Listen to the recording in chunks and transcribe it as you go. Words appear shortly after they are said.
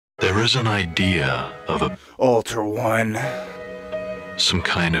There is an idea of a Alter One. some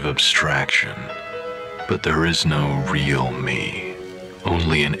kind of abstraction, but there is no real me,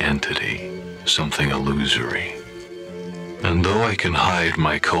 only an entity, something illusory. And though I can hide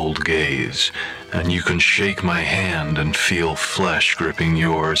my cold gaze, and you can shake my hand and feel flesh gripping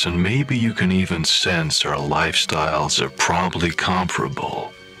yours, and maybe you can even sense our lifestyles are probably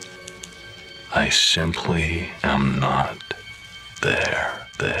comparable, I simply am not there.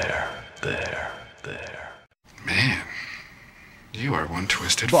 Man, you are one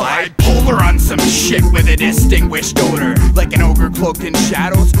twisted Bipolar on some shit with a distinguished odor, like an ogre cloaked in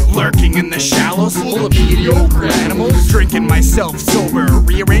shadows, lurking in the shallows, full of mediocre animals, drinking myself sober,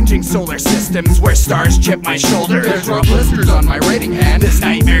 rearranging solar systems where stars chip my shoulder. There's raw blisters on my writing hand, this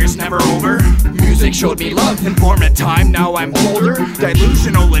nightmare's never over. Music showed me love, informant time, now I'm older,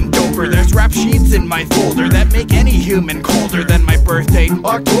 delusional and doper. There's rap sheets in my folder that make any human colder than my birthday,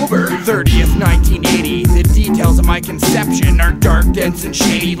 October 30th, 1980. The details of my conception are dark, dense, and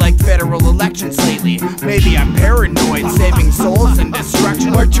shady like federal elections lately. Maybe I'm paranoid, saving souls and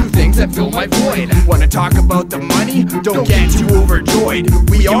destruction are two things that fill my void. Wanna talk about the money? Don't get too overjoyed.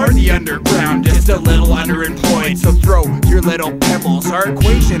 We are the underground, just a little underemployed. So throw your little pebbles. Our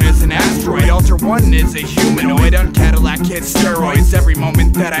equation is an asteroid. Alter One is a humanoid on Cadillac hits steroids. Every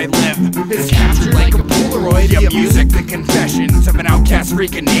moment that I live is captured like a Polaroid. Yeah, music, the confessions of an outcast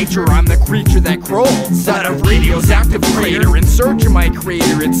freak of nature. I'm the creature that crawls out of radio's active crater. In search of my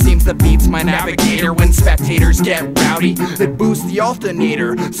creator, it seems the beat's my navigator. When spectators get rowdy, it boosts the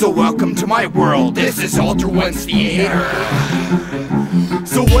alternator. So welcome to my world, this is Alter One's theater.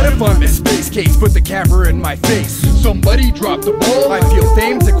 So what if I'm a space case, put the camera in my face? Somebody dropped the ball. I feel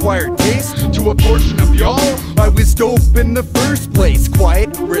fame's acquired taste to a portion of y'all. I was dope in the first place,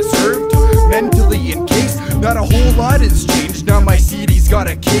 quiet, reserved, mentally encased. Not a whole lot has changed, now my CD's got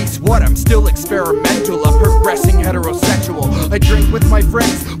a case. What, I'm still experimental, a progressing heterosexual. I drink with my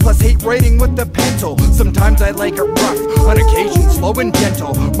friends, plus hate writing with the pencil. Sometimes I like it rough, on occasion slow and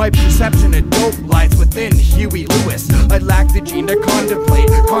gentle. My perception of dope lies within Huey Lewis. I lack the gene to contemplate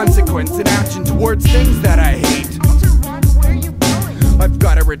consequence and action towards things that I hate. I've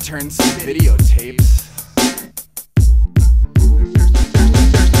gotta return some videotapes.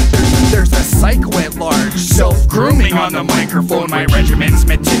 There's a psycho at large, self-grooming on the microphone. My regimen's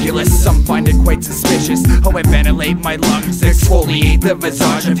meticulous, some find it quite suspicious how I ventilate my lungs, exfoliate the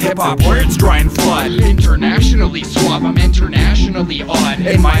visage of hip-hop words, dry and flood. Internationally suave, I'm internationally odd,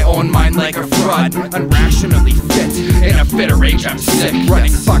 in my own mind like a fraud, unrationally fit, in a fit of rage I'm sick.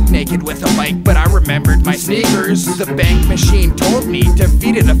 Running fuck naked with a mic, but I remembered my sneakers. The bank machine told me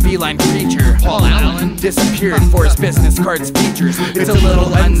defeated a feline creature. Paul Allen disappeared for his business card's features. It's a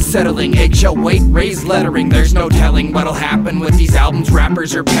little unsettling. Eggshell weight, raised lettering. There's no telling what'll happen with these albums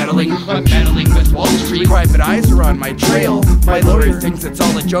rappers are peddling. I'm meddling with Wall Street. Private eyes are on my trail. My lawyer thinks it's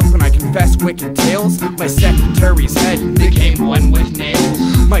all a joke when I confess wicked tales. My secretary's head became one with nails.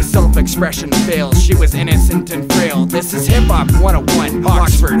 My self-expression fails. She was innocent and frail. This is hip-hop 101.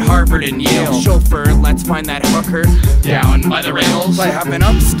 Oxford, Harvard, and Yale. Chauffeur, let's find that hooker down by the rails. I have an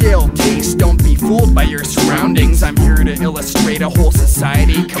upscale taste. Don't be fooled by your surroundings. I'm here to illustrate a whole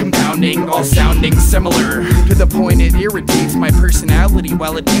society compounding, all sounding similar. To the point it irritates my personality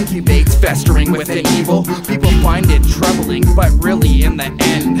while it incubates, festering within evil. People find it troubling, but really in the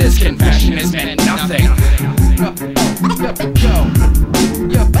end, this confession has meant nothing. Meet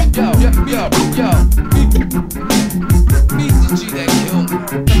the G that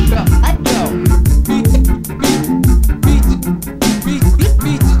killed me.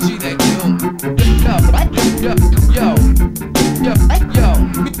 Meet the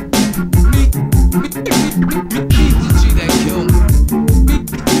G that killed me. Yo. Meet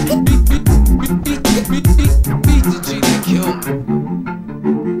the G that killed me. Meet the G that killed me.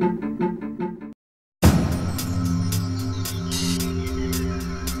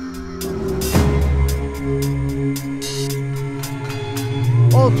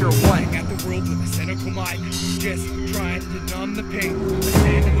 Alter One at the world with a cynical mind, just trying to numb the pain. I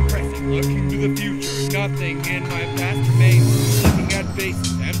stand in the present, looking to the future. Nothing in my past remains. Looking at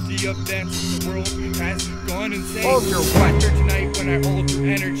faces empty of vents. The world has gone insane. Alter One here tonight when I alter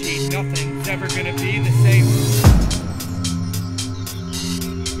energy. Nothing's ever gonna be the same.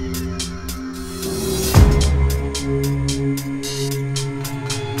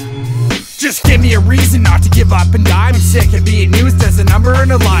 Just give me a reason not to give up and die. I'm sick of being used as a number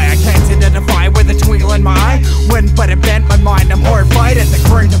and a lie. I can't identify with a twinkle in my eye. When but it bent my mind, I'm horrified at the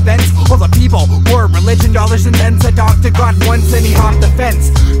current events. All the people, war, religion, dollars and cents. I talked to God once and he hopped the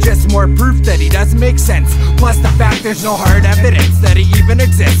fence. Just more proof that he doesn't make sense. Plus the fact there's no hard evidence that he even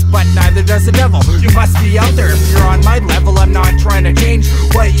exists. But does the devil. You must be out there if you're on my level. I'm not trying to change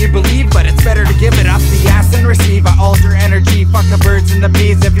what you believe, but it's better to give it up the ass and receive. I alter energy, fuck the birds and the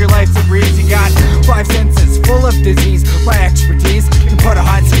bees. If your life's a breeze, you got 5 senses full of disease. My expertise can put a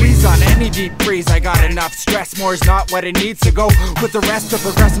hot squeeze on any deep freeze. I got enough stress, more's not what it needs to go with the rest to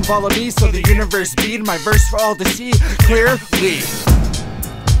progress and follow me. So the universe beat my verse for all to see clearly.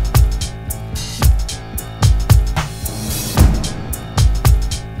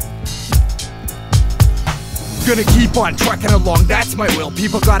 Gonna keep on trucking along, that's my will.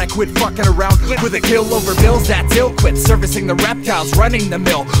 People gotta quit fucking around with a kill over bills, that's ill. Quit servicing the reptiles, running the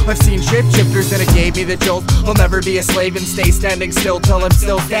mill. I've seen shapeshifters and it gave me the chills. I'll never be a slave and stay standing still till I'm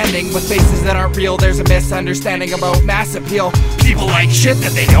still standing with faces that aren't real. There's a misunderstanding about mass appeal. People like shit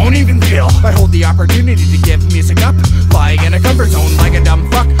that they don't even feel. I hold the opportunity to give music up, lying in a comfort zone like a dumb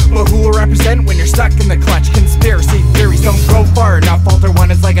fuck. But who will represent when you're stuck in the clutch? Conspiracy theories don't go far enough. Alter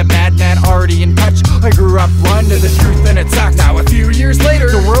one is like a madman already in touch. I grew up blind to the truth and it sucks. Now a few years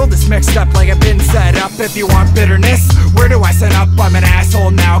later, the world is mixed up like I've been set up. If you want bitterness, where do I sign up? I'm an asshole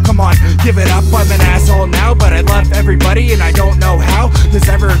now, come on, give it up. I'm an asshole now, but I love everybody and I don't know how this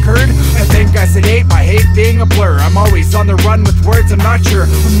ever occurred. I think I sedate my hate being a blur. I'm always on the run with words, I'm not sure.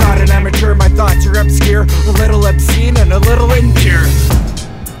 I'm not an amateur, my thoughts are obscure, a little obscene and a little impure.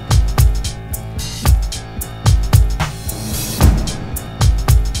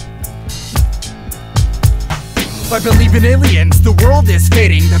 I believe in aliens, the world is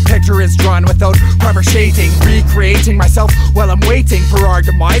fading. The picture is drawn without proper shading. Recreating myself while I'm waiting for our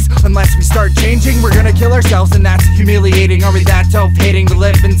demise. Unless we start changing, we're gonna kill ourselves, and that's humiliating. Are we that self-hating to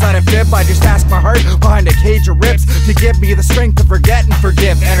live inside a fib? I just ask my heart behind a cage of ribs to give me the strength to forget and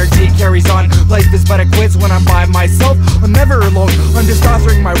forgive. Energy carries on, life is but a quiz when I'm by myself. I'm never alone, I'm just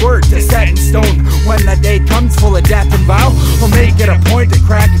authoring my word to set in stone. When the day comes full of death and vow, I'll make it a point to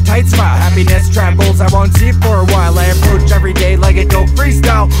crack a tight smile. Happiness travels I won't see for a while. I approach every day like a dope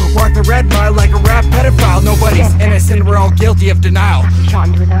freestyle. Walk the red mile like a rap pedophile. Nobody's innocent, we're all guilty of denial. Shot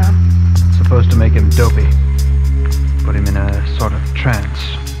into his arm. Supposed to make him dopey. Put him in a sort of trance.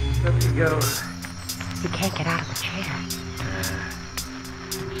 There you go. He can't get out of the chair.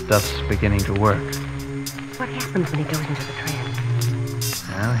 Stuff's beginning to work. What happens when he goes into the trance?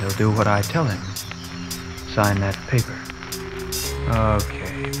 Well, he'll do what I tell him. Sign that paper.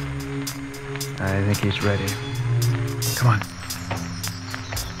 Okay. I think he's ready. Come on.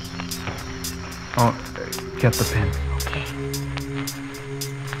 Oh, get the pen. Okay.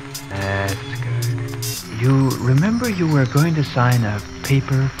 That's good. You remember you were going to sign a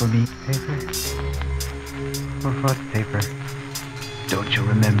paper for me? Paper? For what paper? Don't you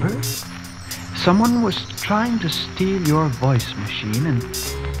remember? Someone was trying to steal your voice machine and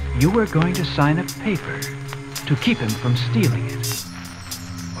you were going to sign a paper to keep him from stealing it.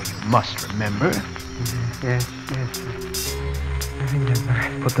 Well, you must remember. Yes. I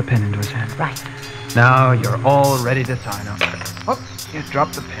remember. Put the pen into his hand. Right. Now you're all ready to sign up. Oh, you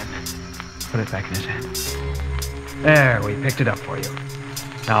dropped the pen. Put it back in his hand. There, we picked it up for you.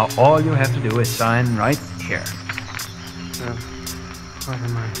 Now all you have to do is sign right here. What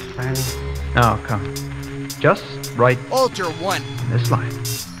am I signing? Now come. Just write Alter 1. this line.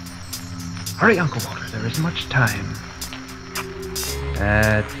 Hurry, Uncle Walter. There isn't much time.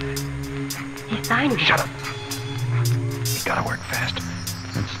 He's signing. Shut up. You gotta work fast.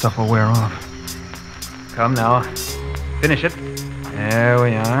 That stuff will wear off. Come now. Finish it. There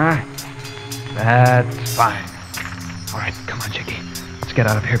we are. That's fine. All right, come on, Jiggy. Let's get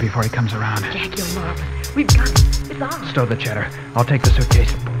out of here before he comes around. Jack, you're marvelous. We've got it. It's on. Stow the cheddar. I'll take the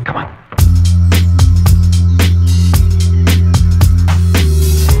suitcase. Come on.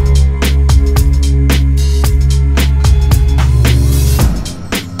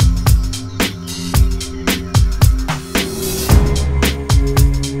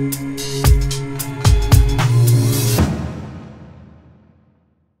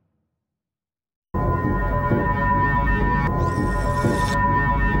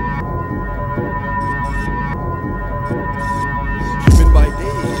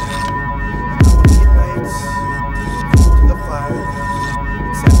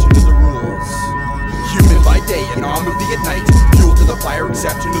 Anomoly at night, fuel to the fire,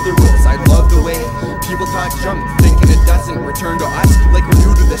 exception to the rules. I love the way people talk junk, thinking it doesn't return to us. Like we're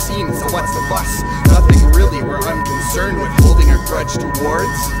new to the scene, so what's the fuss? Nothing really, we're unconcerned with holding a grudge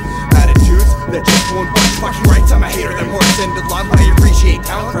towards attitudes that just won't budge. Fucking rights, I'm a hater that more than love. I appreciate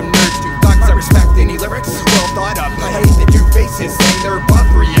talent from nerds to thugs. I respect any lyrics well thought of. I hate the two faces saying they're above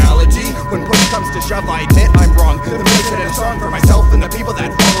reality. When push comes to shove, I admit I'm wrong. The place it in a song for myself and the people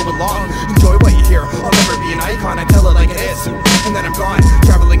that follow along. Enjoy what you hear, I'll never be an icon, I tell it like it is, and then I'm gone.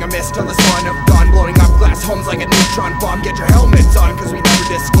 this till the spawn of dawn, blowing up glass homes like a neutron bomb. Get your helmets on, cause we never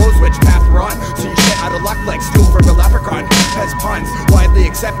disclose which path we're on, so you shit out of luck like stool from a leprechaun. As pawns, widely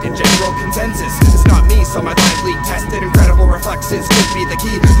accepted, general consensus it's not me, so my lively tested incredible reflexes could be the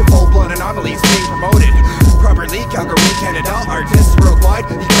key to full-blown anomalies being promoted properly. Calgary, Canada, artists worldwide,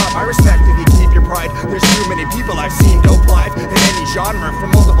 you got my respect if you keep your pride. There's too many people I've seen dope live in any genre from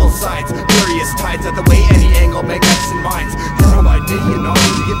multiple sides. Furious tides at the way any angle make X and minds. Human by day,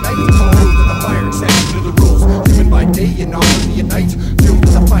 anomaly at night, fueled to the fire, exception to the rules. Human by day, anomaly at night, fueled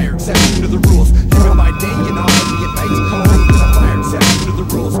to the fire, exception to the rules. Human by day, anomaly at night, fueled to the fire, exception to the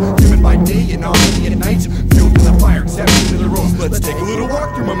rules. Human by day, anomaly at night, fueled to the fire, exception to the rules. Let's take a little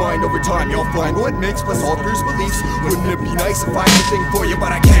walk through my mind over time. You'll find what makes plus alters beliefs. Wouldn't it be nice if I could think for you,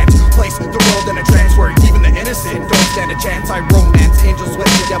 but I can't. Place the world in a trance where even the innocent don't stand a chance. I romance angels with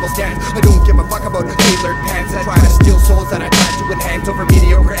the devil's dance. I don't give a fuck about tailored pants that try to steal souls that I try to enhance over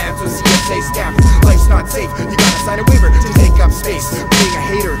mediocre amps with CSA stamps. Life's not safe, you gotta sign a waiver to take up space. Being a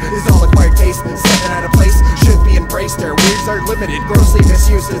hater is all acquired taste. Stepping out of place should be embraced. Our words are limited, grossly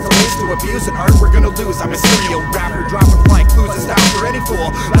misused. It's a waste to abuse and art we're gonna lose. I'm a serial rapper, dropping flying clues. A style for any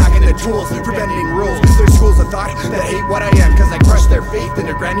fool, lacking the tools for bending rules. There's schools of thought that hate what I am, cause I crush their faith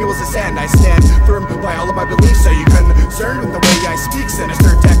into granules of sand. I stand firm by all of my beliefs. Are you concerned with the way I speak?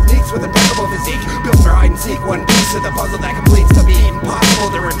 Sinister techniques with impeccable physique, built for hide and seek. One piece of the puzzle that completes to be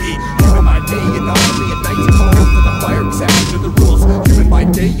impossible to repeat. Human by day, anomaly at night, fueled to the fire, exception to the rules. Human by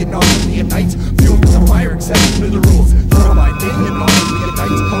day, anomaly at night, fueled to the fire, exception to the rules. Human by day, anomaly at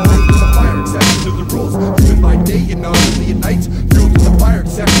night, fueled to the fire, exception to the rules. Human by day, anomaly at night, fueled to the fire,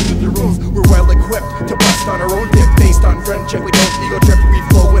 exception to the rules. We're well equipped to bust on our own dip, based on friendship. We don't ego trip, we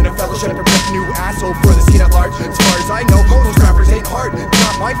flow in a fellowship and rip new asshole for the scene at large. As far as I know, most rappers ain't hard. It's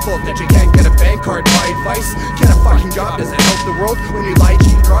not my fault that you can't get a bank card. My advice, get a fucking job. Does it help the world when you lie,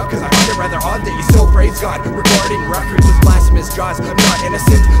 cheat, and rob? Cause I find it rather odd that you still praise God regarding records with blasphemous jaws. I'm not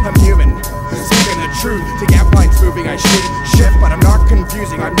innocent, I'm human, speaking the truth to get minds moving. I shift, but I'm not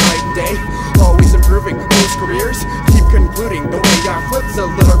confusing. I'm night and day, always improving. Most careers keep concluding. The way I flip's a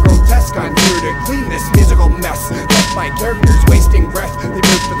little grotesque. I'm here to clean this musical mess. Left my characters wasting breath. They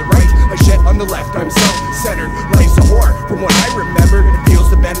move to the right, I shit on the left. I'm self-centered, life's a whore. From what I remember, it feels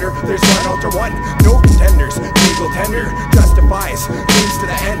the bender. There's one alter one, no contenders. Legal tender justifies means to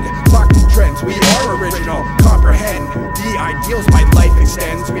the end. Fuck trends, we are original. Comprehend the ideals my life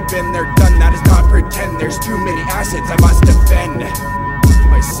extends. We've been there, done that, is not pretend. There's too many assets I must defend.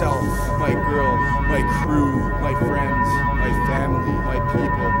 Myself, my girl, my crew, my friends, my family, my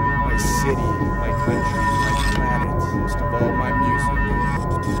people, my city, my country, my planet, most of all my music.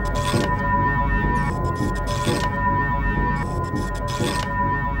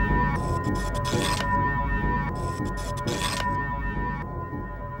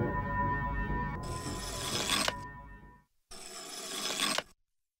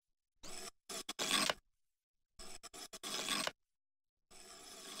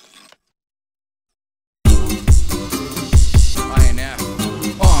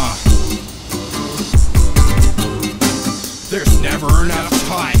 There's never enough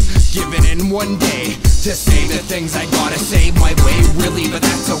time given in one day to say the things I gotta say my way, really, but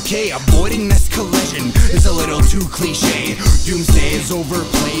that's okay. Avoiding this collision is a little too cliche. Doomsday is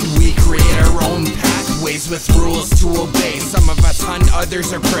overplayed, we create our own pathways with rules to obey. Some of us hunt,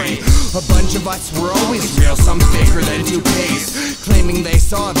 others are prey. A bunch of us were always real, some faker than toupees, claiming they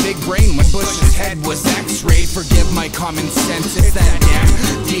saw a big brain when Bush's head was x-rayed. Forgive my common sense, it's that damn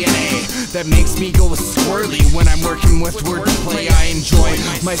DNA that makes me go squirrely when I'm working with wordplay. I enjoy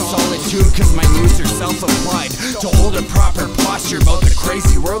my solitude cause my moods are self-applied to hold a proper posture about the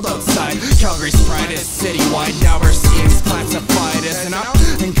crazy world outside. Calgary's pride is citywide, now our scene's classified as an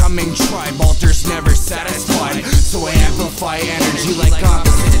up-and-coming tribe. Alters never satisfied, so I amplify energy like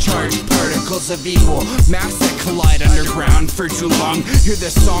opposite charged particles of equal mass that collide underground for too long. Hear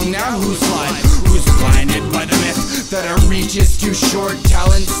this song now, who's live? Who's blinded by the myth that our reach is too short?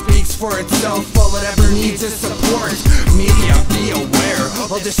 Talent speaks for itself, all it ever needs is support. Media, be aware,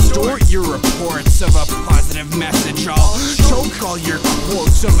 I'll distort your reports of a positive message. I'll choke all your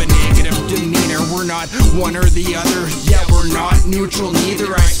quotes of a negative demeanor. We're not one or the other, yet we're not neutral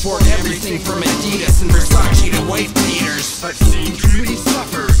neither. I sport everything from Adidas and Versace to white beaters. I've seen too many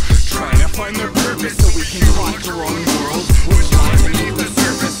suffer, trying to find their purpose so we can conquer our own world, which lies beneath the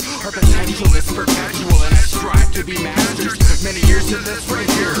surface. Our potential is perpetual and I strive to be masters. Many years of this right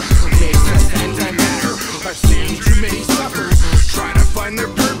here makes us anti-matter. I've seen too many suffer, trying to find their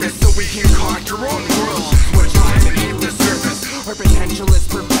purpose so we can conquer our own world, which lies beneath the surface. Our potential is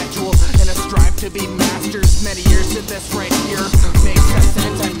perpetual and I strive to be masters. Many years of this right here makes us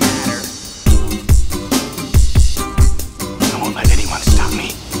anti-matter.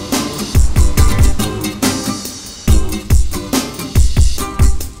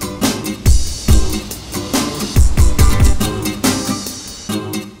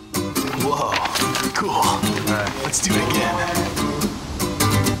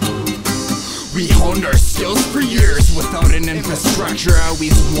 honed our skills for years without an infrastructure. I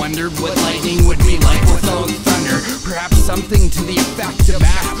always wondered what lightning would be like without thunder. Perhaps something to the effect of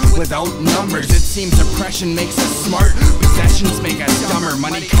math without numbers. It seems oppression makes us smart, possessions make us dumber.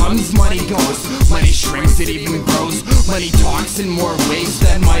 Money comes, money goes, money shrinks, it even grows. Money talks in more ways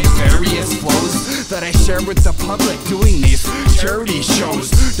than my various flows that I share with the public doing these charity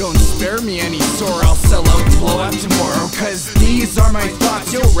shows. Don't spare me any sore, I'll sell out and blow up tomorrow, cause these are my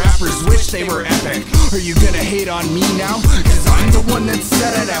thoughts. Yo, rappers wish they were epic. Are you gonna hate on me now? Cause I'm the one that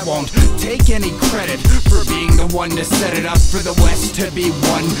said it. I won't take any credit for being the one to set it up for the West to be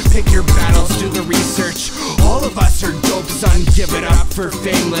won. Pick your battles, do the research. All of us are dope, son. Give it up for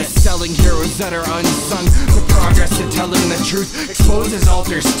fameless selling heroes that are unsung. The progress to telling the truth exposes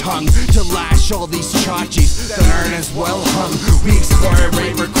Alter's tongue to lash all these chachis that aren't as well hung. We explore,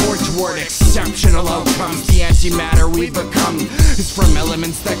 rate, record toward exceptional outcomes. The antimatter we become is from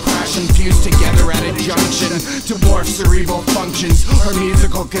elements that crash and fuse together at a junction to morph cerebral functions. Our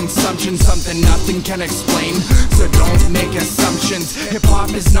musical consumption, something nothing can explain, so don't make assumptions.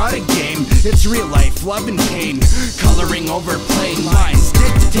 Hip-hop is not a game, it's real life, love and pain, coloring over plain lines,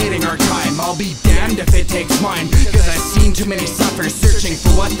 dictating our time. I'll be damned if it takes mine, cause I've seen too many suffer, searching for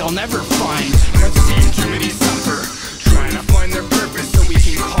what they'll never find. I've seen too many suffer, trying to find their purpose so we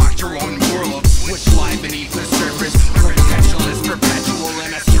can conquer our own world, which lie beneath the surface. Our potential is perpetual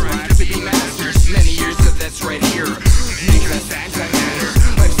and I strive to be masters. Many years of this right here makes us antimatter.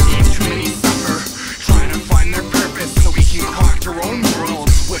 I've seen too many suffer, trying to find their purpose so we can conquer our own world,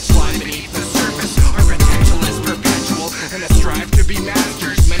 which lie beneath the surface. Our potential is perpetual and I strive to be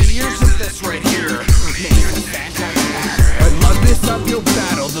masters. Many years of this right here makes us antimatter. I love this uphill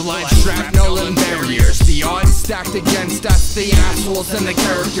battle, the line shrapnel and barriers, the odds stacked against us, the assholes and the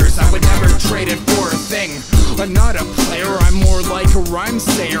characters. I would never trade it for a thing. I'm not a player, I'm more like a rhyme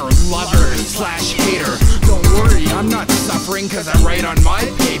sayer, lover slash hater. Don't worry, I'm not suffering cause I write on my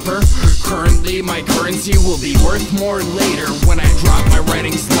paper. Currently my currency will be worth more later when I drop my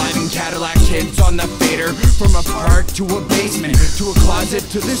writings live in Cadillac kids on the fader. From a park to a basement to a closet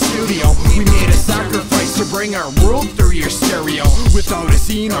to the studio, we made a sacrifice to bring our world through your stereo. Without a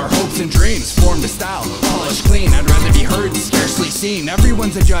scene, our hopes and dreams formed a style, polished clean. I'd rather be heard, scarcely seen.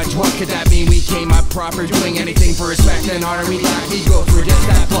 Everyone's a judge, what could that mean? We came up proper, doing anything for respect and honor. We lack ego through just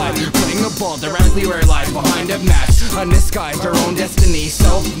that fly, putting the ball directly where it lies, behind a mask, undisguised, our own destiny,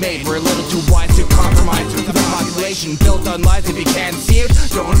 self-made. We're a little too wise to compromise with the population built on lies. If you can't see it,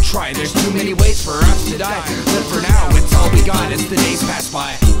 don't try. There's too many ways for us to die. Live for now, it's all we got as the days pass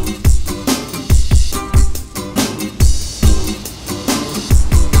by.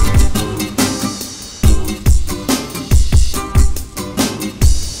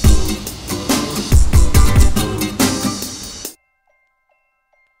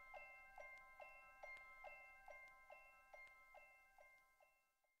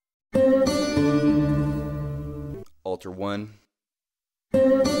 Alter 1,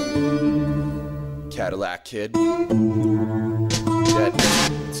 Cadillac Kid, Dead.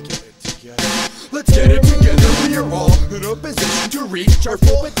 Let's get it together, we are all in a position to reach our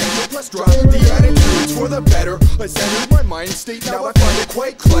full potential, plus drop the attitudes for the better. I centered my mind state, now I find it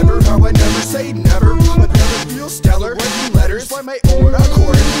quite clever how I never say never, but never feel stellar. Writing letters by my own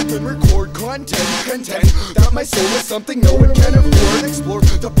accord, then record content, content that my soul is something no one can afford. Explore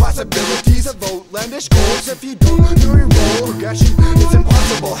the possibilities of outlandish goals. If you don't do your role, progression is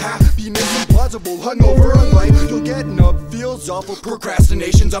impossible, happiness implausible. Hungover on life, you'll get up, feels awful.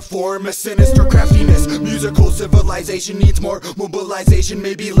 Procrastination's a form of sinister craftiness. Musical civilization needs more mobilization,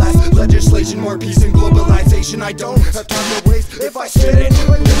 maybe less legislation, more peace and globalization. I don't have time to waste if I spit it.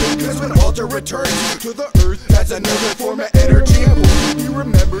 I live it, cause when Alter returns to the earth, that's another form of energy. I won't be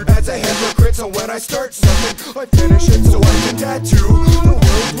remembered as a hypocrite, so when I start something, I finish it so I can tattoo the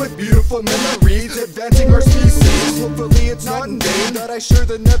world with beautiful memories, advancing our species. Hopefully it's not in vain that I share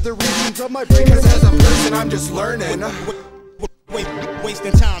the nether regions of my brain, cause as a person I'm just learning.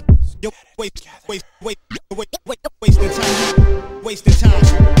 Wasting time. Yo, wasting time.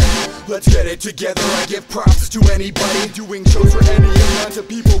 Let's get it together, I give props to anybody doing shows for any amount of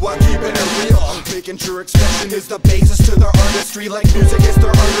people while keeping it real. Making sure expression is the basis to their artistry, like music is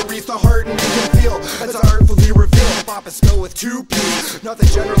their arteries, the heart and make them feel as I artfully reveal. Pop is spelled with 2 P's, not the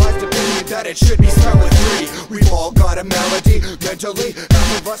generalized opinion that it should be spelled with 3. We've all got a melody, mentally,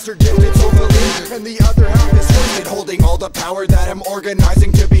 half of us are gifted totally, and the other half is twisted, holding all the power that I'm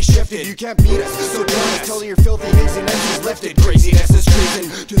organizing to be shifted. You can't beat us, so join us till your filthy haziness is lifted. Craziness is treason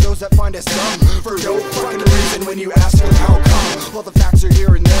to those that find us dumb for no fucking reason. When you ask them how come, all the facts are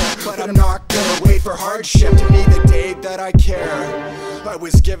here and there, but I'm not gonna wait for hardship to be the day that I care. I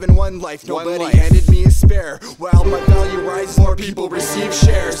was given one life, nobody handed me a spare. While my value rises, more people receive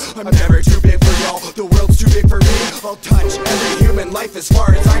shares. I'm never too big for y'all, the world's too big for me. I'll touch every human life as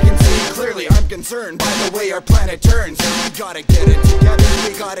far as I can see. Clearly I'm concerned by the way our planet turns. We gotta get it together,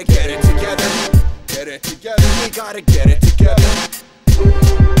 we gotta get it together. Get it together, we gotta get it together.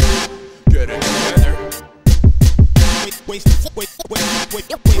 Get it together.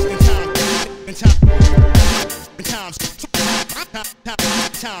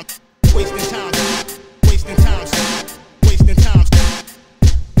 Wasting time.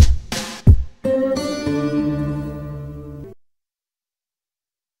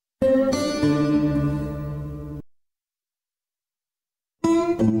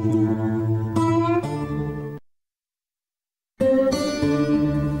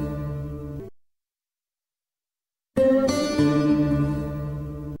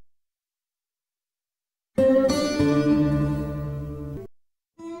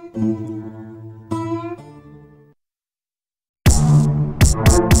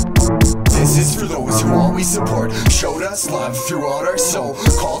 This is for those who always support, showed us love throughout our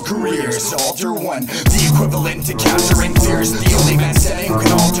so-called careers. Alter one, the equivalent to countering fears. The only man setting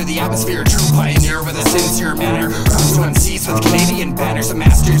can alter the atmosphere. True pioneer with a sincere manner. Comes to MCs with Canadian banners. A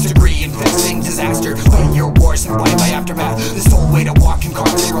master's degree in fixing disaster. Fight your wars and fight by aftermath. This whole way to walk and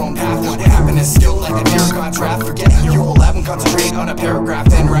conquer your own path. What happened is still like a near God's wrath. Forget your whole lab and concentrate on a paragraph.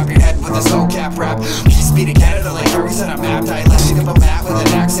 Then wrap your head with a snow cap wrap. Peace be to Canada like Harry's on a map. Dialectic of a map with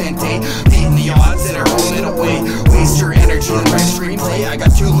an accent, beating the odds in our own little way. Waste your energy and write screenplay. I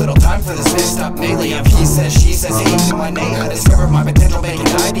got too little time for this messed up melee of he says, she says, hate in my name. I discovered my potential making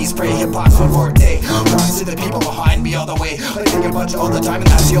 90s pray. Hip-hop's my forte. Props to the people behind me all the way. I think a bunch all the time, and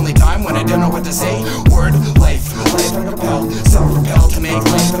that's the only time when I don't know what to say. Word, life I'm compelled, self-propelled to make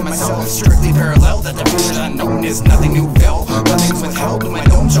life and myself strictly parallel. That the future's unknown is nothing new, Phil. Nothing's withheld when my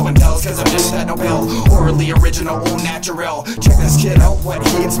dome show and tells, cause I'm just that Nobel. Orally original, au naturel. Check this kid out, what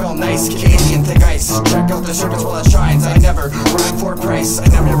he can smell nice. Canadian thick ice, check out the surface while it shines. I never rhyme for price, I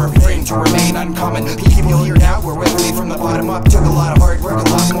never refrain to remain uncommon. People here now were with me from the bottom up. Took a lot of hard work, a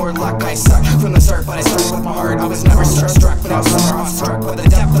lot more luck. I suck from the start, but I stuck with my heart. I was never struck, but I was struck by the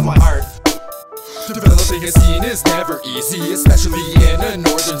depth of my heart. Developing a scene is never easy, especially in a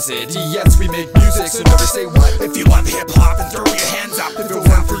northern city. Yes, we make music, so never say what. If you love hip-hop, then throw your hands up. If it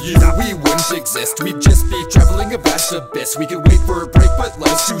weren't for you, we wouldn't exist. We'd just be traveling a vast abyss. We could wait for a break, but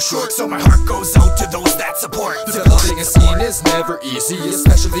life's too short, so my heart goes out to those that support. Developing a scene is never easy,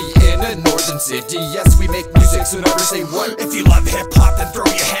 especially in a northern city. Yes, we make music, so never say what. If you love hip-hop, then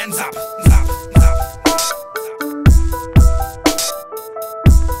throw your hands up.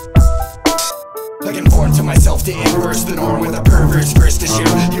 I conform to myself to inverse the norm with a perverse curse to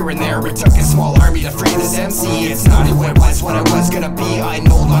share. Here and there it took a small army to free this MC. It's not who I was, what I was gonna be. I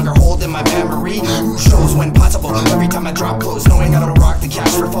no longer hold in my memory who shows when possible. Every time I drop clothes, knowing how to rock the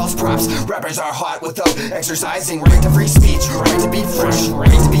cash for false props. Rappers are hot without exercising. Right to free speech, right to be fresh, right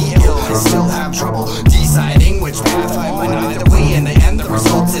to be ill. I still have trouble deciding which path I might either way. In the end the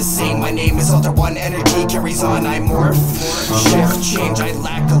results is same. My name is Alter One, energy carries on. I morph, shift, change. I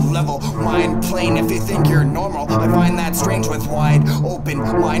lack a level, mind plane. If you think you're normal, I find that strange with wide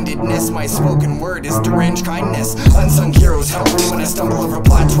open-mindedness. My spoken word is deranged kindness. Unsung heroes help me when I stumble over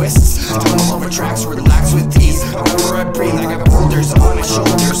plot twists. Tunnel over tracks, relax with ease. However I breathe, I got boulders on my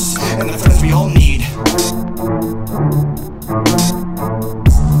shoulders, and the friends we all need.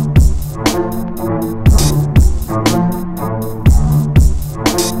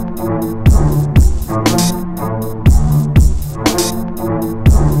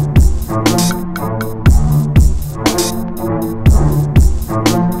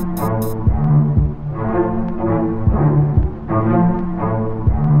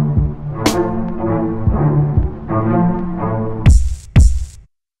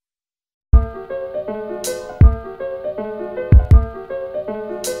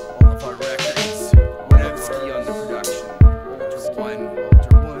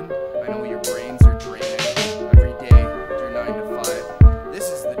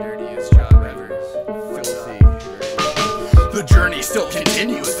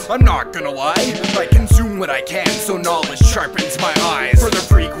 I'm not gonna lie, I consume what I can, so knowledge sharpens my eyes. For the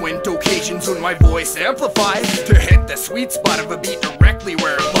frequent occasions when my voice amplifies to hit the sweet spot of a beat directly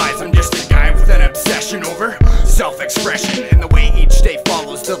where it lies. I'm just a guy with an obsession over self-expression and the way each day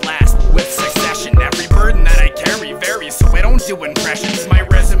follows the last with succession. Every burden that I carry varies, so I don't do impressions. My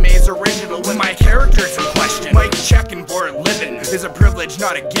resume's original when my character's in question. Mic checking for a living is a privilege,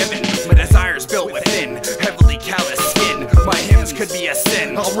 not a given. My desire's built within, heavily callous skin. My hymns could be be a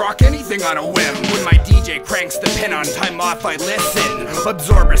sin. I'll rock anything on a whim. When my DJ cranks the pin on time off, I listen.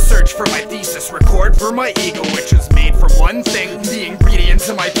 Absorb research for my thesis, record for my ego, which was made from one thing. The ingredients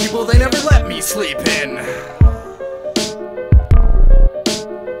of my people, they never let me sleep in.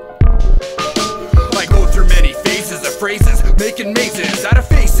 I go through many phases of phrases, making mazes out of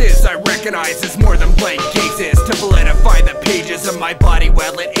faces I recognize as more than blank cases. To validify the pages of my body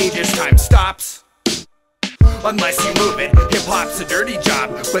while it ages, time stops. Unless you move it, hip-hop's a dirty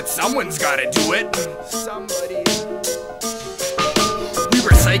job, but someone's gotta do it. Somebody. We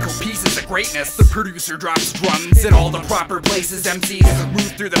recycle pieces of greatness. The producer drops drums in all the proper places. MCs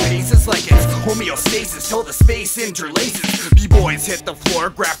move through the paces like it's homeostasis till the space interlaces. B-boys hit the floor,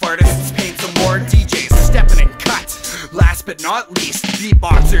 graph artists paint some more. DJs stepping and cut. Last but not least,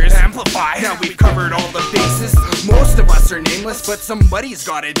 beatboxers amplify. Now we've covered all the bases. Most of us are nameless, but somebody's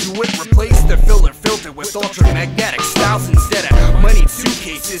gotta do it. Replace the filler filter with ultramagnetic styles instead of moneyed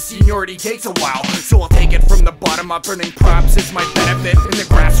suitcases. Seniority takes a while, so I'll take it from the bottom up. Earning props is my benefit in the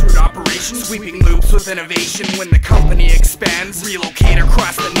grassroots operation. Sweeping loops with innovation when the company expands. Relocate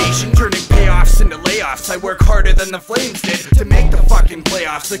across the nation, turning payoffs into layoffs. I work harder than the Flames did to make the fucking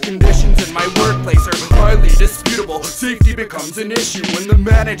playoffs. The conditions in my workplace are highly disputable. Safety becomes an issue when the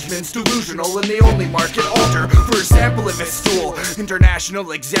management's delusional and they only market alter for a sample of his stool.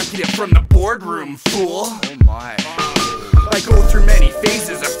 International executive from the boardroom, fool. Oh my. I go through many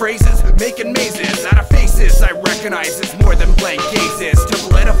phases of phrases, making mazes out of faces I recognize as more than blank gazes. To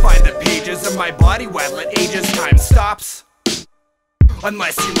validify the pages of my body while it ages, time stops.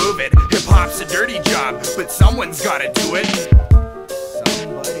 Unless you move it, hip-hop's a dirty job, but someone's gotta do it.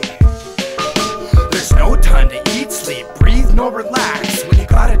 Somebody. There's no time to eat, sleep, breathe, nor relax when you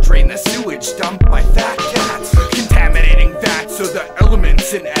gotta drain the sewage dumped by fat cats. Contaminating vats so the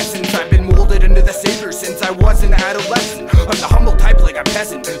elements in essence. I've been molded into the savior since I was an adolescent. I'm the humble type like a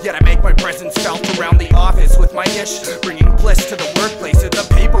peasant, yet I make my presence felt around the office with my dish, bringing bliss to the workplace of the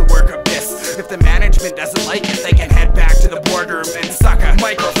paperwork abyss. If the management doesn't like it, they can head back to the boardroom and suck a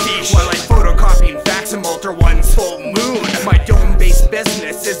microfiche while I photocopy and fax and alter one's full moon. My dome-based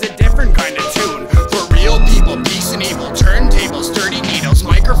business is a different kind of tune. For real people, peace and evil, turntables, dirty needles,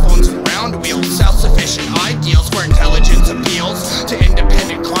 microphones and round wheels, self-sufficient ideals for intelligence appeals to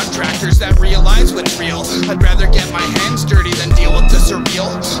independent contractors that realize what's real. I'd rather get my hands dirty than deal with the surreal.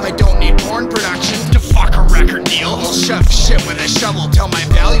 I don't need porn production to fuck a record deal. I'll shove shit with a shovel till my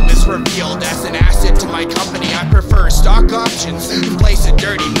value is revealed. As an asset to my company, I prefer stock options in place of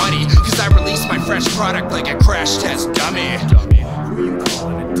dirty money, cause I release my fresh product like a crash test dummy. Who you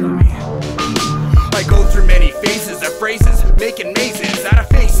calling a dummy? I go through many phases of phrases, making mazes out of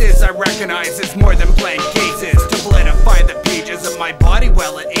faces I recognize as more than blank cases. To validify the pages of my body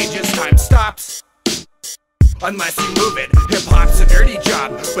while it ages, time stops. Unless you move it, hip-hop's a dirty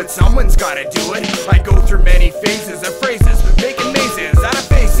job, but someone's gotta do it. I go through many phases of phrases, making mazes out of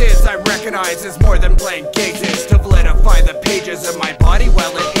faces I recognize as more than blank cases. To validify the pages of my body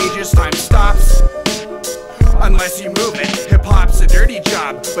while it ages, time stops. Unless you move it, hip-hop's a dirty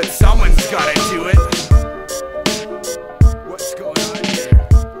job, but someone's gotta do it. What's going on here?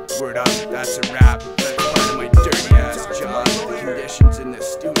 Word up, that's a rap. That's part of my dirty-ass job. The conditions in the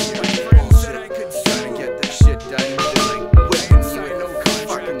studio, my friend said I could try to get this shit done. They're like whipping me with no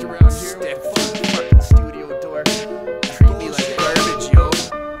contract around here. Stiff fucking studio door. Treat me like garbage, yo.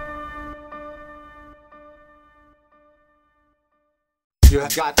 You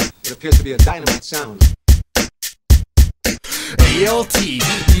have got what appears to be a dynamite sound.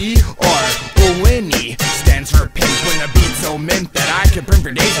 ALTERONE stands for pimp when the beat's so mint that I could print for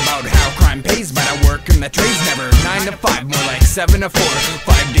days about how crime pays, but I work in the trades never 9 to 5, more like 7 to 4.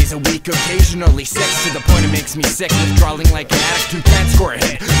 5 days a week, occasionally 6, to the point it makes me sick, withdrawing like an addict who can't score a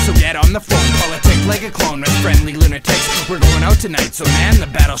hit. So get on the phone, politic like a clone with friendly lunatics. We're going out tonight, so man the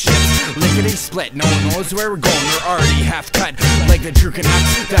battleships. Lickety split, no one knows where we're going. We're already half cut like the true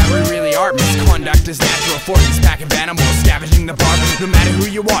Canucks that we really are. Misconduct is natural for this pack of animals scavenging the bar. No matter who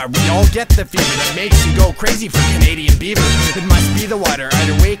you are, we all get the fever that makes you go crazy for Canadian beaver. It must be the water,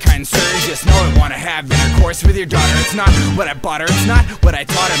 either way, kind sir. Just know I wanna have intercourse with your daughter. It's not what I bought her, it's not what I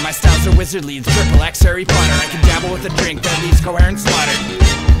taught her. My styles are Wizzard leads, triple X Harry Potter. I can dabble with a drink that leaves coherent slaughter.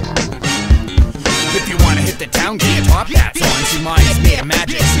 If you wanna hit the town, get your top hats on. See, mine's made of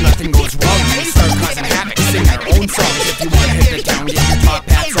magic, so nothing goes wrong. We start causing havoc, sing our own songs. If you wanna hit the town, get your top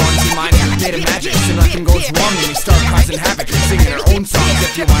hats on. See, mine's made of magic, so nothing goes wrong. When we start causing havoc, singing our own songs.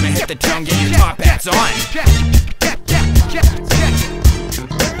 If you wanna hit the town, get your top hats on.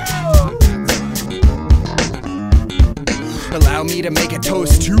 allow me to make a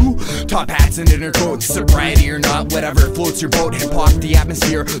toast to top hats and dinner coats, sobriety or not, whatever floats your boat. Hip-hop, the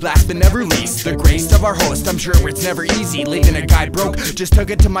atmosphere, last but never least, the grace of our host. I'm sure it's never easy, leaving a guy broke. Just took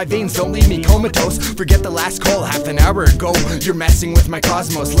it to my veins, don't leave me comatose. Forget the last call half an hour ago. You're messing with my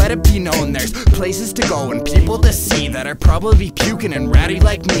cosmos, let it be known there's places to go and people to see that are probably puking and ratty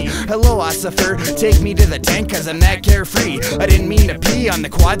like me. Hello Ossifer, take me to the tank cause I'm that carefree. I didn't mean to pee on the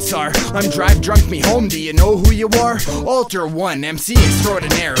quad star. I'm drive drunk me home, do you know who you are? Alter One, MC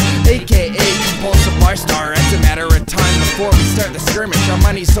extraordinaire, aka compulsive bar star. It's a matter of time before we start the skirmish. Our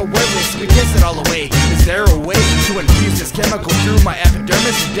money's so worthless, we kiss it all away. Is there a way to infuse this chemical through my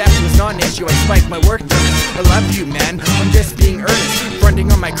epidermis? Death was not an issue, I spiked my work dermis. I love you man, I'm just being earnest.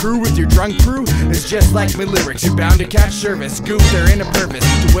 Fronting on my crew with your drunk crew is just like my lyrics. You're bound to catch service, goof, they're in a purpose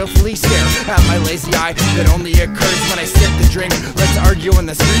to willfully stare at my lazy eye that only occurs when I sip the drink. Let's argue in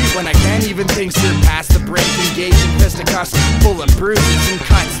the street when I can't even think. You're past the brink, engaged in fisticuffs full of bruises and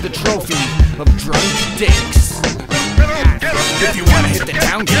cuts, the trophy of drunk dicks. If you wanna hit the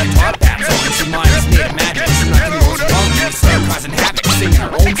town, get your top hats on. Your mind's made of magic, so nothing goes wrong when we start causing havoc, singing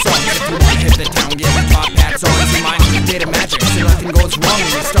our own songs. If you wanna hit the town, get your top hats on. Your mind's made of magic, so nothing goes wrong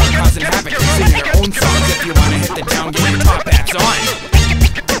when we start causing havoc, singing our own songs. If you wanna hit the town, get your top hats on.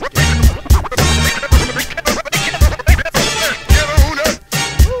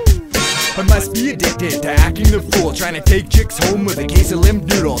 I must be addicted to acting the fool, trying to take chicks home with a case of limp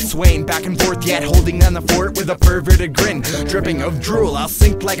noodles, swaying back and forth yet holding down the fort with a perverted grin, dripping of drool. I'll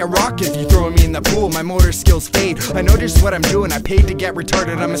sink like a rock if you throw me in the pool. My motor skills fade, I know just what I'm doing. I paid to get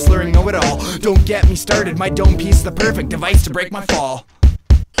retarded, I'm a slurring know-it-all. Don't get me started, my dome piece the perfect device to break my fall.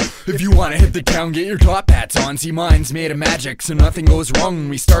 If you wanna hit the town, get your top hats on. See, mine's made of magic, so nothing goes wrong when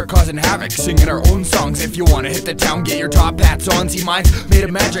we start causing havoc, singing our own songs. If you wanna hit the town, get your top hats on. See, mine's made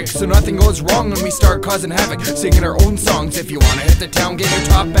of magic, so nothing goes wrong when we start causing havoc, singing our own songs. If you wanna hit the town, get your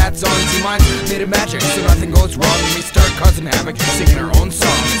top hats on. See, mine's made of magic, so nothing goes wrong when we start causing havoc, singing our own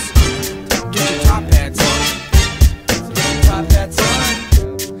songs. Get your top hats on. Get your top hats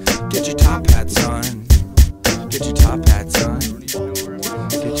on. Get your top hats on. Get your top hats on.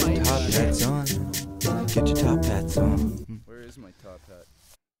 Get your top hats on. Get your top hats on. Where is my top hat?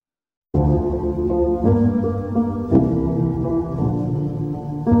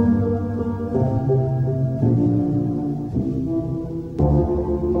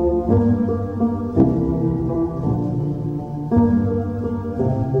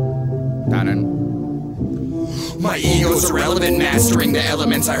 My ego's irrelevant, mastering the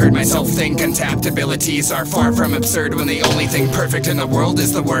elements. I heard myself think contaptabilities are far from absurd when the only thing perfect in the world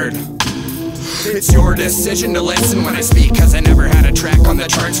is the word. It's your decision to listen when I speak, cause I never had a track on the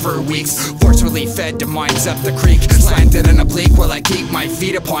charts for weeks. Forcefully fed to minds up the creek, slanted and oblique while I keep my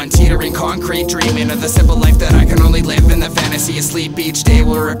feet upon teetering concrete, dreaming of the simple life that I can only live in. The fantasy of sleep each day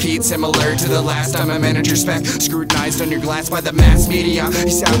will repeat, similar to the last time I'm in introspect, scrutinized on your glance by the mass media. He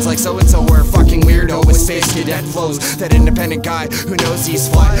sounds like so-and-so or a fucking weirdo with space cadet flows. That independent guy who knows he's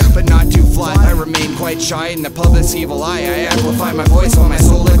fly, but not too fly. I remain quite shy in the public's evil eye. I amplify my voice while my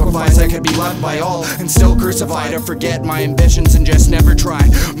soul liquefies. I could be loved by all and still crucified. I forget my ambitions and just never try.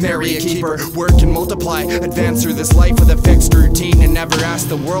 Marry a keeper, work and multiply, advance through this life with a fixed routine and never ask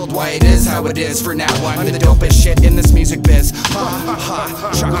the world why it is how it is. For now I'm the dopest shit in this music biz. Ha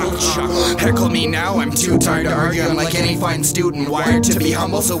ha, chuckle chuckle. Heckle me now, I'm too tired to argue. I'm like any fine student, wired to be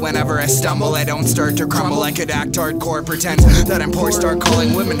humble, so whenever I stumble I don't start to crumble. I could act hardcore, pretend that I'm poor, start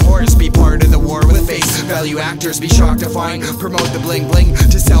calling women whores, be part of the war with face value actors, be shocked to find, promote the bling bling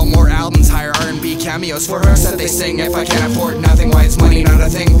to sell more albums, hire R&B cameos for hooks that they sing. If I can't afford nothing, why is money not a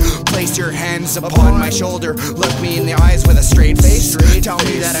thing? Place your hands upon my shoulder, look me in the eyes with a straight face, tell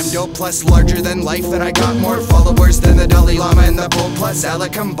me that I'm dope plus larger than life, that I got more followers than the Dalai Lama and the Pope plus Allah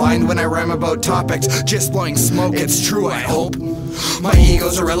combined. When I rhyme about topics, just blowing smoke, it's true I hope. My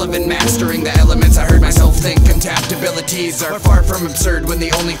ego's irrelevant, mastering the elements. I heard myself think contaptabilities are far from absurd when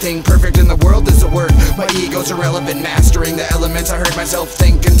the only thing perfect in the world is a word. My ego's irrelevant, mastering the elements. I heard myself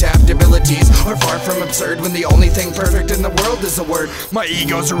think contaptabilities are far from absurd when the only thing perfect in the world is a word. My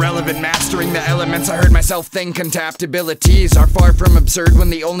ego's irrelevant, mastering the elements. I heard myself think contaptabilities are far from absurd when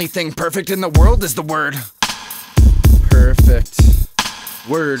the only thing perfect in the world is the word. Perfect.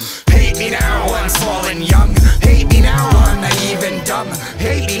 Word. Hate me now, I'm small and young. Hate me now, I'm naive and dumb.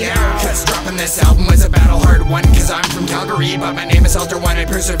 Hate me now, cause dropping this album was a battle hard one. Cause I'm from Calgary, but my name is Alter One. I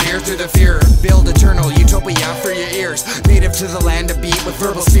persevere through the fear, build eternal utopia for your ears. Native to the land of beat with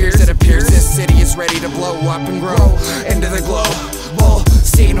verbal spheres. It appears this city is ready to blow up and grow into the global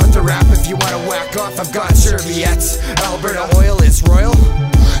scene with the rap. If you wanna whack off, I've got serviettes. Alberta oil is royal.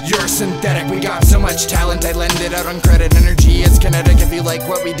 You're synthetic, we got so much talent, I lend it out on credit. Energy is kinetic, if you like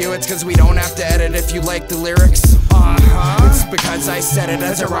what we do, it's cause we don't have to edit. If you like the lyrics, it's because I said it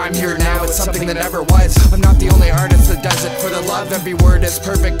as a rhyme here now. It's something that never was. I'm not the only artist that does it for the love. Every word is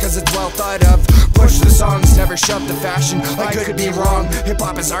perfect cause it's well thought of. Push the songs, never shove the fashion. I could be wrong,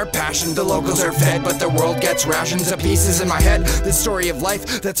 hip-hop is our passion. The locals are fed, but the world gets rations of pieces in my head. The story of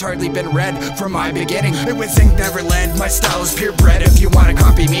life that's hardly been read from my beginning. It was ink never led, my style is purebred. If you wanna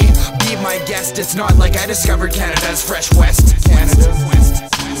copy me, be my guest. It's not like I discovered Canada's fresh west.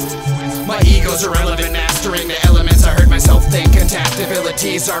 My ego's irrelevant, mastering the elements. I heard myself think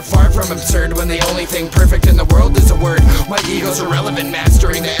contactabilities are far from absurd when the only thing perfect in the world is a word. My ego's irrelevant,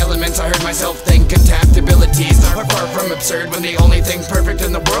 mastering the elements. I heard myself think contactabilities are far from absurd when the only thing perfect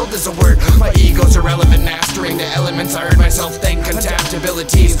in the world is a word. My ego's irrelevant, mastering the elements. I heard myself think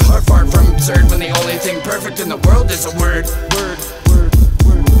contactabilities are far from absurd when the only thing perfect in the world is a word.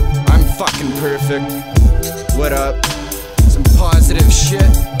 I'm fucking perfect. What up? Some positive shit.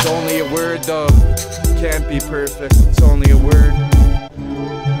 It's only a word though. Can't be perfect. It's only a word.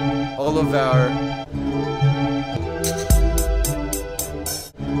 All of our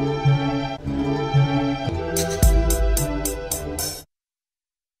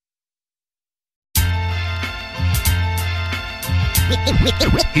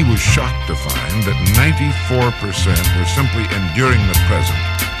He was shocked to find that 94% were simply enduring the present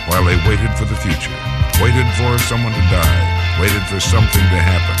while they waited for the future, waited for someone to die, waited for something to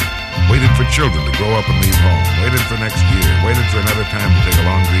happen, waited for children to grow up and leave home, waited for next year, waited for another time to take a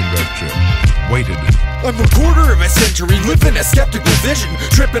long green belt trip, waited. I'm a quarter of a century, living a skeptical vision,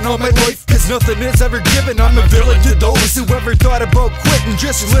 tripping on my life cause nothing is ever given. I'm a villain to those who ever thought about quitting.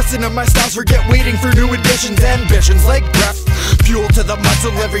 Just listen to my styles, forget waiting for new additions. Ambitions like breath, fuel to the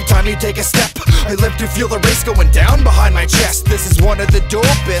muscle every time you take a step. I live to feel the race going down behind my chest. This is one of the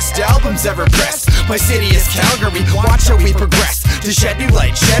dopest albums ever pressed. My city is Calgary, watch how we progress. To shed new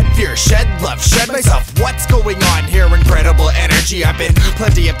light, shed fear, shed love, shed myself. What's going on here? Incredible energy. I've been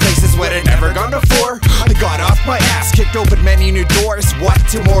plenty of places where I'd never gone before. I got off my ass, kicked open many new doors. What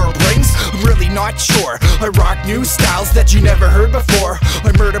tomorrow brings? I'm really not sure. I rock new styles that you never heard before.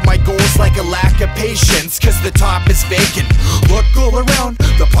 I murder my goals like a lack of patience, cause the top is vacant. Look all around,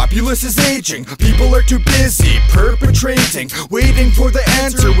 the populace is aging. People are too busy perpetrating, waiting for the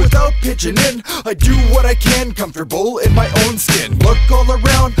answer without pitching in. I do what I can, comfortable in my own skin. Look all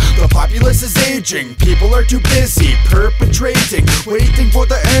around, the populace is aging. People are too busy perpetrating, waiting for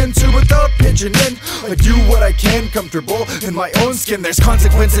the answer without pitching in. I do what I can, comfortable in my own skin. There's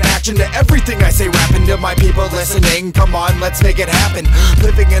consequence and action to everything I say, rapping to my people listening. Come on, let's make it happen.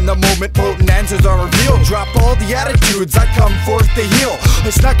 Living in the moment, potent answers are revealed. Drop all the attitudes, I come forth to heal.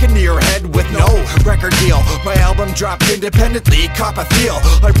 I snuck into your head with no record deal. My album dropped independently, cop a feel.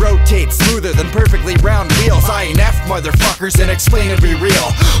 I rotate smoother than perfectly round wheels. INF motherfuckers and explain and be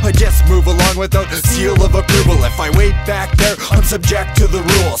real. I just move along without seal of approval. If I wait back there, I'm subject to the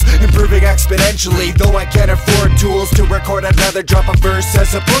rules. Improving exponentially, though I can't afford tools to record. I'd rather drop a verse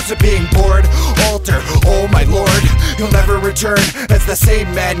as opposed to being bored. Alter, oh my lord, you'll never return as the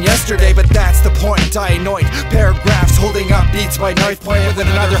same man yesterday, but that's the point. I anoint paragraphs, holding up beats by knife point with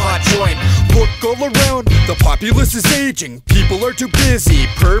another hot joint. Look all around, the populace is aging. People are too busy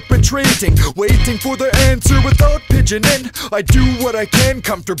perpetrating, waiting for the answer without pitching in. I do what I can,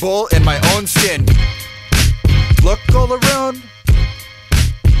 comfortable in my own skin. Look all around.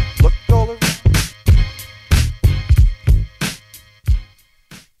 Look all around.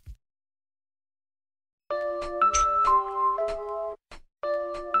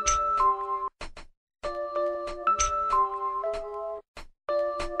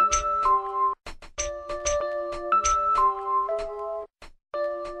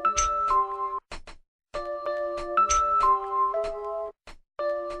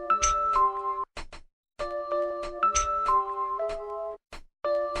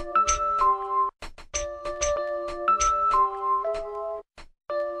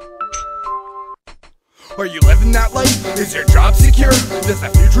 Are you living that life? Is your job secure? Does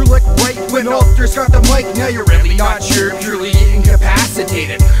the future look bright when Alter's got the mic? Now you're really not sure, purely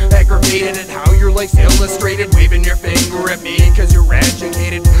incapacitated, aggravated at how your life's illustrated, waving your finger at me cause you're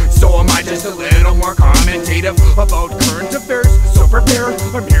educated. So am I, just a little more commentative about current affairs. So prepare,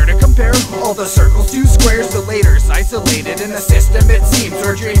 I'm here to compare all the circles to squares. The later's isolated in the system, it seems.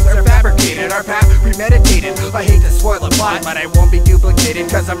 Our dreams are fabricated, our path premeditated. I hate to spoil a plot, but I won't be duplicated,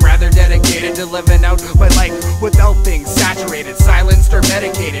 cause I'm rather dedicated to living out my life without being saturated, silenced or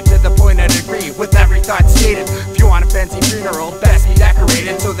medicated, to the point I'd agree with every thought stated. If you want a fancy funeral, best be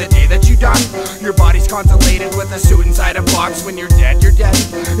decorated, so the day that you die, your body's consolated with a suit inside a box. When you're dead, you're dead.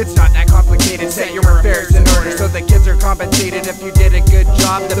 It's not that complicated. Set your affairs in order so the kids are compensated. If you did a good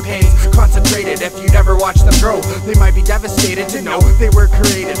job, the pain's concentrated. If you never watched them grow, they might be devastated to know they were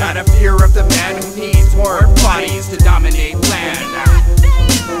created out of fear of the man who needs more bodies to dominate land.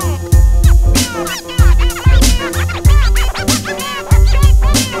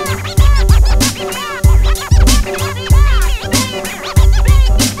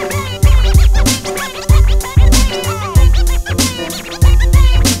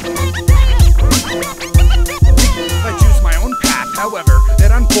 However,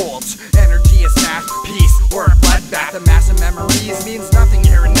 it unfolds. Energy is mass, peace, or a bloodbath. A mass of memories means nothing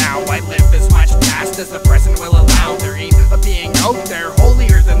here and now. I live as much past as the present will allow. There ain't a being out there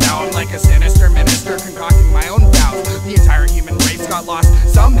holier than thou. I'm like a sinister minister concocting my own vows. The entire human race got lost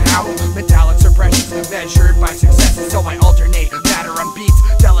somehow. Metallics are precious, measured by successes. So I alternate matter on beats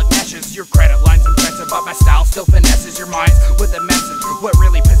till it meshes. Your credit line's impressive, but my style still finesses your minds with a message. What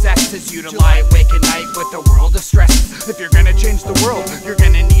really possesses you to lie awake at night with the world of stresses. If you're gonna change the world, you're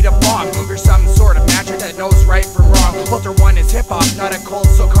gonna need a bomb or some sort of magic that knows right from wrong. Alter one is hip-hop, not a cult,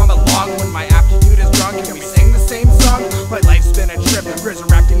 so come along. When my aptitude is drunk, can we sing the same song? My life's been a trip,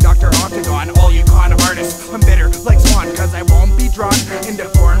 resurrecting Dr. Octagon. All you con of artists, I'm bitter like Swan, cause I won't be drawn into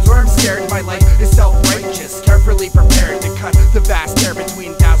forms where I'm scared. My life is self-righteous, carefully prepared to cut the vast air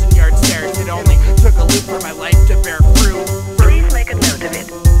between 1,000-yard stairs. It only took a loop for my life to bear fruit. Please make a note of it.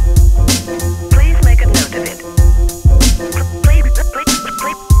 Please make a note of it.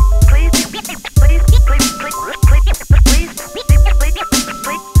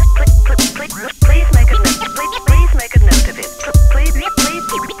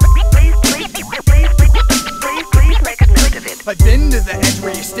 I've been to the edge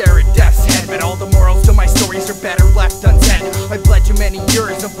where you stare at death's head, but all the morals to my stories are better left unsaid. I've bled too many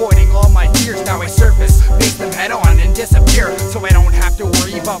years avoiding all my fears. Now I surface, face them head on and disappear, so I don't have to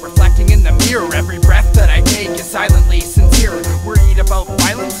worry about reflecting in the mirror. Every breath that I take is silently sincere. Worried about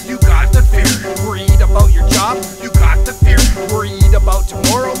violence? You got the fear. Worried about your job? You got the fear. Worried about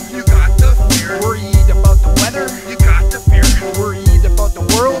tomorrow? You got the fear. Worried about the weather? You got the fear. Worried about the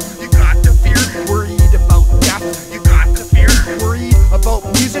world? You got the fear. Worried about death? You got the fear. Worried about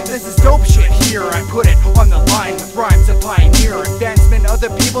music? This is dope shit here. I put it on the line with rhymes of pioneer. Advancement of the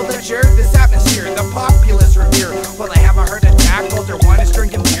people that share this atmosphere. The populace revere. While I have a heart attack, Alter one is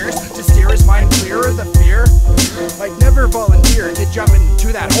drinking beers to steer his mind clear of the fear. I'd never volunteer to jump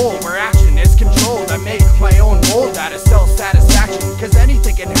into that hole where action is controlled. I make my own mold out of self-satisfaction, cause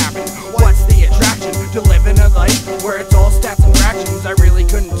anything can happen. What's the attraction to living a life where it's all stats and fractions? I really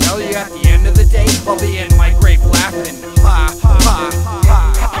couldn't tell you. At the end of the day, I'll be in my grave laughing. Ha ha ha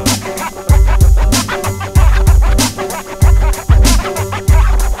ha.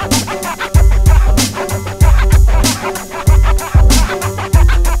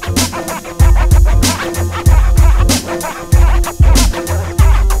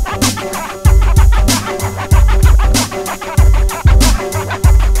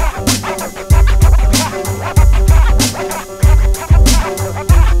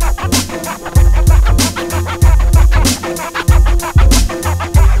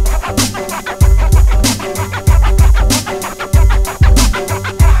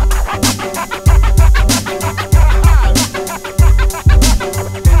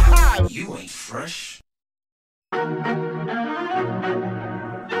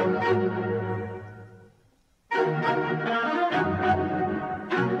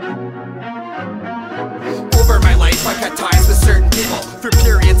 I cut ties with certain people. For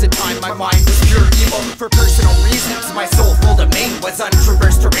periods of time my mind was pure evil. For personal reasons my soulful domain was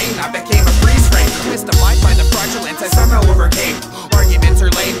untraversed terrain. I became a freeze frame, mystified by the fraudulence I somehow overcame. Arguments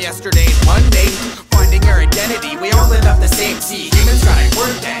are lame, yesterday and Monday. Finding your identity, we all end up the same. See, humans got it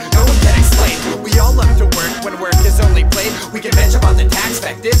worked and no one can explain. We all love to work when work is only played. We can bitch about the tax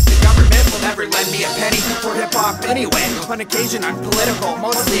factors. The government will never lend me a penny for hip-hop anyway. On occasion I'm political,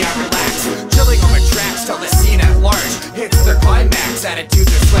 mostly I relax, chilling on my tracks till the scene at large hits their climax.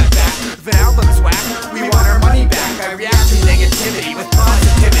 Attitudes are swept back. If an album's whack, we want our money back. I react to negativity with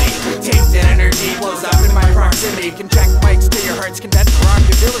positivity. Tainted energy blows up in my proximity. Can check mics to your heart's content for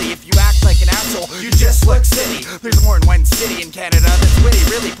rockability. If you act like an asshole, you just look silly. There's more than one city in Canada that's witty.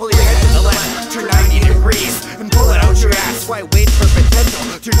 Really pull your head to the left, turn 90 degrees and pull it out your ass. Why wait for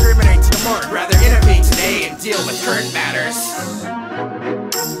potential to germinate tomorrow? Rather innovate today and deal with current matters.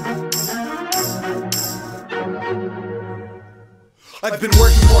 I've been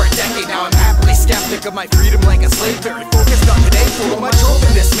working for a decade now, I'm happily skeptic of my freedom like a slave. Very focused on today, full of much hope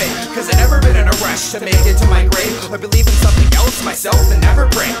and dismay. Cause I've never been in a rush to make it to my grave. I believe in something else, myself, and never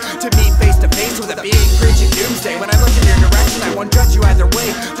pray to meet face to face faced with a being preaching doomsday. When I look in your direction, I won't judge you either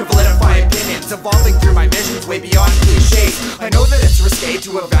way. To validify opinions, evolving through my visions way beyond cliches. I know that it's risque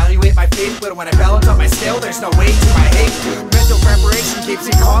to evaluate my faith, but when I balance on my scale, there's no weight to my hate. Mental preparation keeps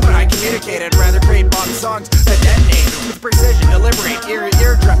me calm when I communicate. I'd rather create bomb songs that detonate with precision, deliberate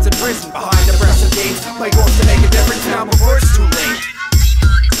eardrums in prison behind the breast of gates. My goal's to make a difference now before it's too late.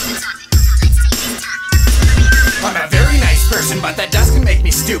 I'm a very nice person, but that dust can make me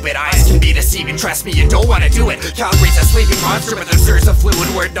stupid. Eyes can be deceiving, trust me, you don't wanna do it. Calgary's a sleeping monster, but there's a fluid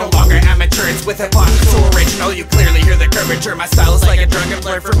word, no longer amateur. It's with hip-hop, so original, you clearly hear the curvature. My style is like a drunken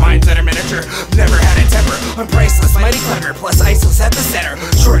blur for minds that are miniature. Never had a temper, I'm priceless, mighty clever, plus iceless at the center.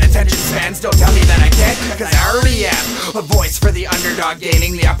 Short attention spans, don't tell me that I can't, cause I already am. A voice for the underdog,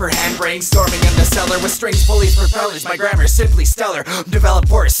 gaining the upper hand, brainstorming in the cellar with strings, pulleys, propellers. My grammar's simply stellar, developed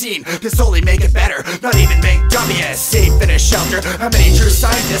for a scene to solely make it better, not even make dummy as safe in a shelter. How many true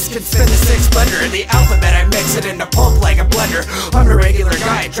scientists can spin the sixth blender? The alphabet, I mix it into pulp like a blender. I'm a regular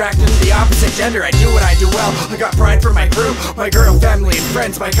guy, attracted to the opposite gender. I do what I do well, I got pride for my crew, my girl, family, and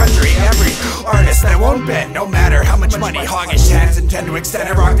friends, my country. Every artist that I won't bend, no matter how much money hoggish hands intend to extend.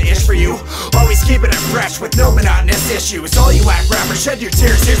 I rock the ish for you, always keeping it fresh with no monotonous issues. All you whack rappers, shed your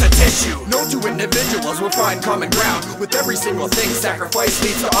tears, here's a tissue. No two individuals will find common ground. With every single thing, sacrifice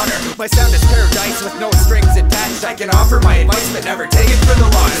leads to honor. My sound is paradise with no strings attached. I can offer my advice, but never take it for the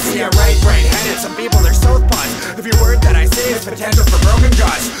law. See, I write right-handed, some people are southpaws. If your word that I say is potential for broken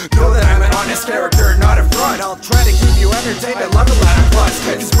jaws, know that I'm an honest character, not a fraud. I'll try to keep you entertained, I love a lot of applause.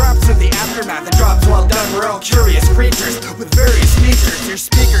 Cause props to the aftermath, the job's well done. We're all curious creatures with various features. Your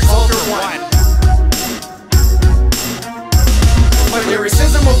speakers all for one. My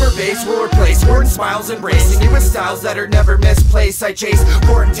lyricism over bass will replace word smiles, embracing you with styles that are never misplaced. I chase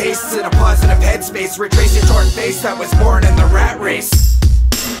foreign tastes in a positive headspace, retrace your torn face that was born in the rat race.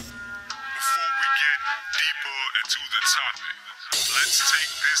 Before we get deeper into the topic, let's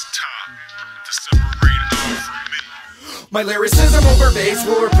take this time to separate out from me. My lyricism over bass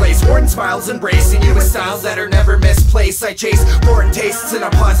will replace worn smiles, embracing you with styles that are never misplaced. I chase foreign tastes in a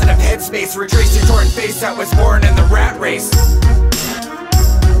positive headspace, retrace your torn face that was born in the rat race.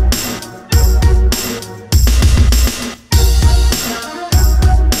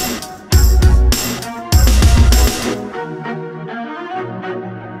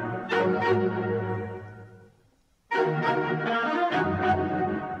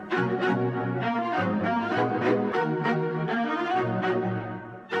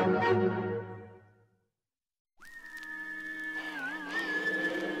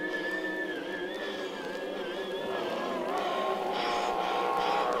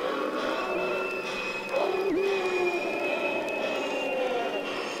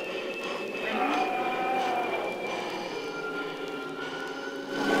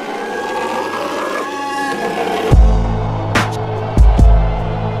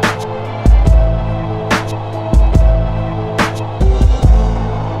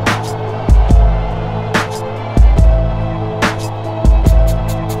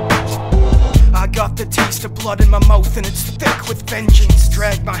 Blood in my mouth and it's thick with vengeance.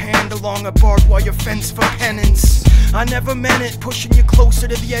 Drag my hand along a barbed wire fence for penance. I never meant it, pushing you closer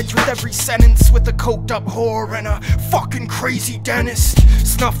to the edge with every sentence. With a coked up whore and a fucking crazy dentist.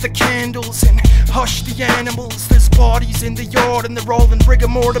 Snuff the candles and hush the animals. There's bodies in the yard and they're all in rigor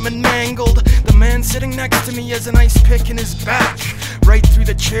mortem and mangled. The man sitting next to me has an ice pick in his back. Right through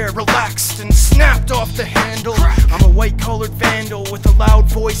the chair, relaxed and snapped off the handle. I'm a white-collared vandal with a loud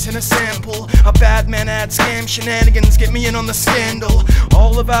voice and a sample. A bad man ad scam shenanigans get me in on the scandal.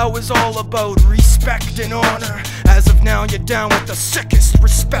 All of ours all about respect and honor. As of now, you're down with the sickest.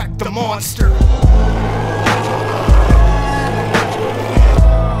 Respect the monster.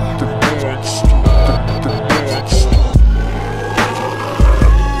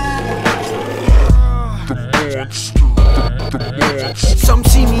 Some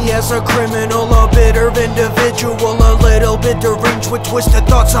see me as a criminal, a bitter individual, a little bit deranged with twisted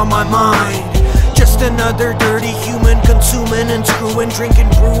thoughts on my mind. Just another dirty human consuming and screwing, drinking,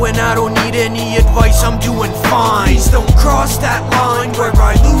 brewing. I don't need any advice, I'm doing fine. Please don't cross that line where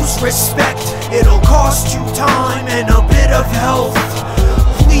I lose respect. It'll cost you time and a bit of health.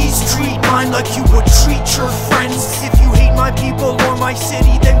 Please treat mine like you would treat your friends. If you hate my people or my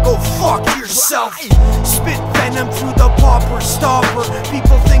city, then go fuck yourself. Spit venom through the pauper stopper.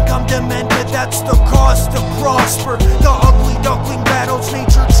 People think I'm demented, that's the cost to prosper. The ugly duckling battles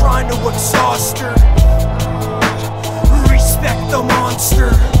nature trying to exhaust her. Respect the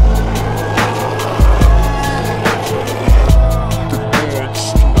monster.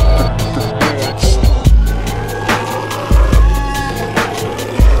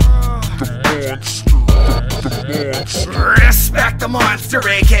 Respect the monster,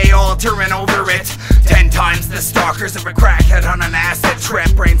 aka Alter and Overit. 10 times the stalkers of a crackhead on an acid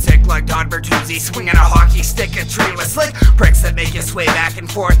trip. Brain sick like Todd Bertuzzi, swinging a hockey stick at tree with slick pricks that make you sway back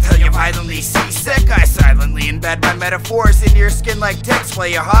and forth till you violently seasick. I silently embed my metaphors into your skin like ticks while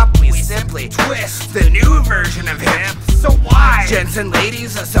you hop. We simply twist the new version of hip. So why? Gents and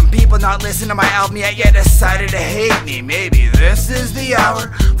ladies, some people not listening to my album yet decided to hate me. Maybe this is the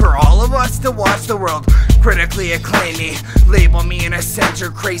hour for all of us to watch the world critically acclaim me. Label me an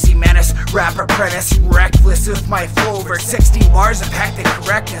eccentric, crazy menace, rap apprentice, reckless with my flow over 16 bars of hectic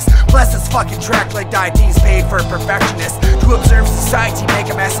correctness. Plus this fucking track like IDs paid for perfectionists to observe society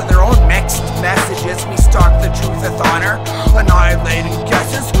make a mess of their own mixed messages. We stalk the truth with honor, annihilating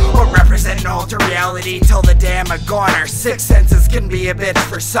guesses, or represent an alter reality till the day I'm a goner. Six senses can be a bitch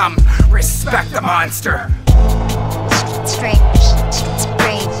for some. Respect the monster. Strange.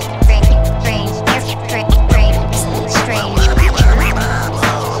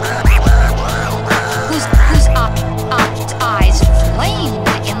 Whose eyes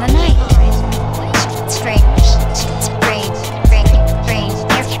flamed in the night. Strange.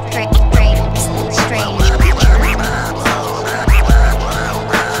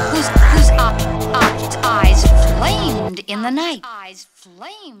 Whose eyes flamed in the night. Eyes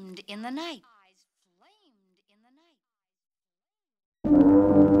flamed in the night.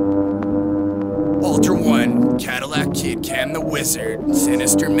 Alter 1, Cadillac Kid, Cam the Wizzard,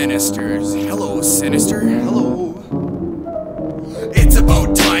 Sinister Ministers. Hello, Sinister. Hello. It's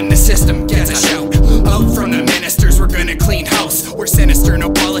about time the system gets a shout out from the ministers. We're gonna clean house. We're sinister, no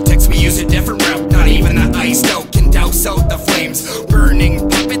politics. We use a different route. Not even the iced out can douse out the flames. Burning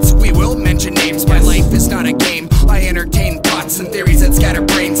puppets, we will mention names. My life is not a game. I entertain thoughts and theories that scatter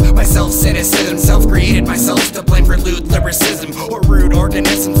brains. My self-cynicism, self-created myself to blame for lewd lyricism or rude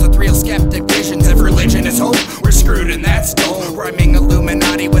organisms with real skeptic visions. If religion is hope, we're screwed and that's dull. Rhyming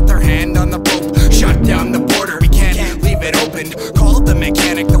Illuminati with their hand on the Pope. Shut down the border, we can't leave it open. Call the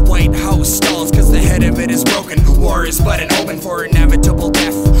mechanic, the White House stalls, cause the head of it is broken. War is but an omen for inevitable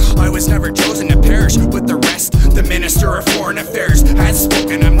death. I was never chosen to perish with the rest. The Minister of Foreign Affairs has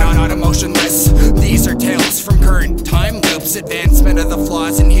spoken, I'm not emotionless. These are tales from current time loops. Advancement of the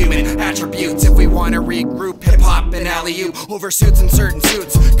flaws in human attributes. If we want to regroup hip-hop and alley-oop over suits and certain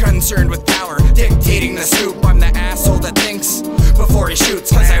suits, concerned with power, dictating the scoop. I'm the asshole that thinks before he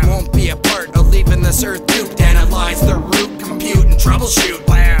shoots, cause I won't be a part of leaving this earth duped. Analyze the root, compute and troubleshoot.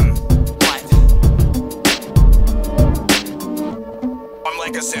 Blam. What? I'm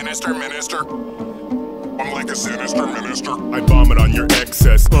like a sinister minister. I'm like a sinister minister. I vomit on your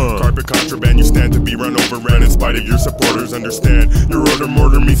excess. Carpet contraband, you stand to be run over, ran in spite of your supporters. Understand, your order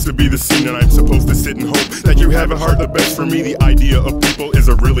mortar means to be the scene, and I'm supposed to sit and hope that you have a heart. The best for me, the idea of people is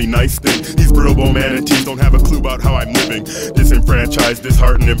a really nice thing. These brittle manatees don't have a clue about how I'm living. Disenfranchised,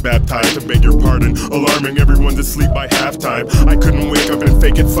 disheartened, and baptized. To beg your pardon, alarming, everyone's asleep by halftime. I couldn't wake up and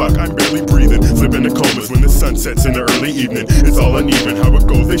fake it, fuck, I'm barely breathing. Slip into comas when the sun sets in the early evening. It's all uneven, how it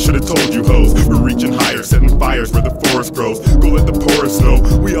goes, they should have told you hoes. We're reaching higher, setting fires where the forest grows. Go let the poorest know,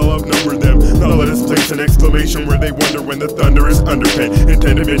 we all outnumber them. Now let us place an exclamation where they wonder when the thunder is underpinned.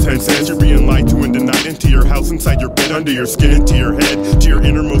 Intended in 10 cents, you're being lied to and denied. Into your house, inside your bed, under your skin, into your head, to your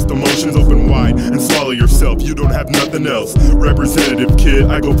innermost emotions. Open wide and swallow yourself, you don't have nothing else. Representative kid,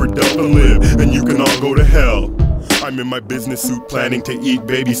 I go for Delta Live, and you can all go to hell. I'm in my business suit planning to eat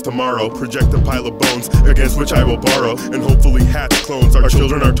babies tomorrow. Project a pile of bones against which I will borrow, and hopefully hatch clones. Our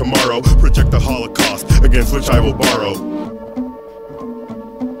children are tomorrow. Project the Holocaust against which I will borrow.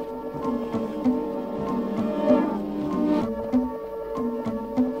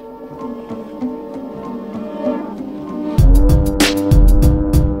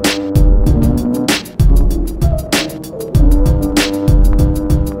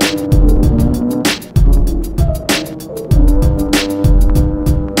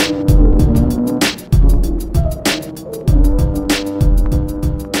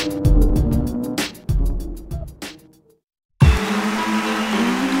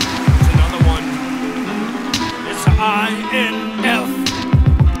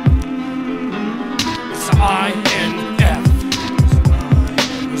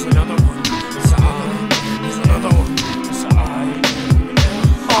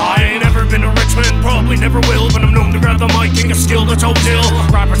 a skill that's Odell.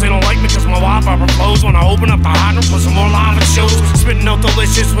 Rappers, they don't like me cause my wife overflows. When I open up the hydrant, put some more live and shows. Spitting out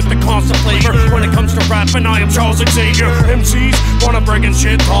delicious with the constant flavor. When it comes to rapping, I am Charles Xavier. MCs wanna bring in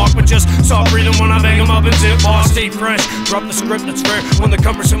shit talk, but just stop breathing when I bang them up and zip off. Stay fresh, drop the script that's rare. When the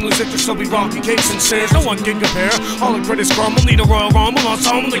cumbersome lose it, there'll still be rocking cakes and stairs. No one can compare. All the critics grumble, need a Royal Rumble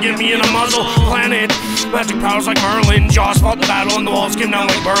ensemble to get me in a muzzle. Planit, magic powers like Merlin. Jaws fought the battle and the walls came down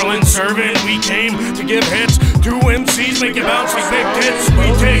like Berlin. Serving, we came to give hits. Two MCs make it bounce like big tits.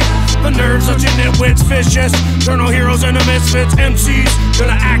 We take the nerves of your nitwits, vicious. Turn all heroes into misfits. MCs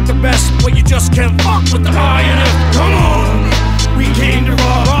gonna act the best, but you just can't fuck with the INF. Come on, we came to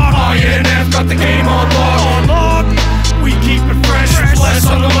rock. INF got the game on lock. We keep it fresh. Bless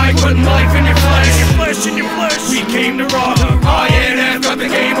on the mic, putting life in your flesh. We came to rock. INF got the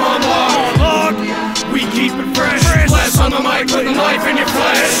game on lock. We keep it fresh. Bless on the mic, putting life in your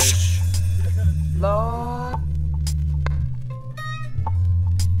flesh. Lord,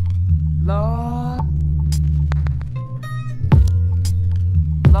 Lord,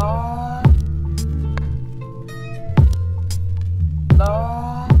 Lord,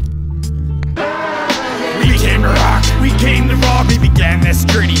 Lord. We came to rock, we came to rock. We began this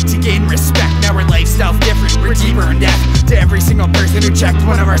journey to gain respect. Now our lifestyle's different, we're deeper in depth. To every single person who checked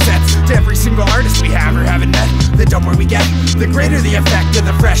one of our sets, to every single artist we have or haven't met, the dumber we get, the greater the effect of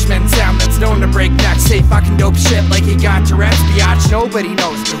the freshman sound that's known to break necks. Say fucking dope shit like he got Tourette's. Biatch, nobody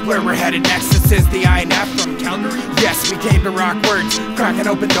knows where we're headed next. This is the INF from Calgary. Yes, we came to rock words, cracking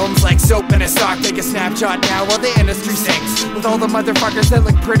open domes like soap in a sock. Take a snapshot now while the industry sings, with all the motherfuckers that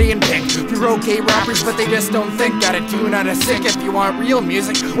look pretty and pink. You're okay rappers, but they just don't think. Got a tune out of sick if you want real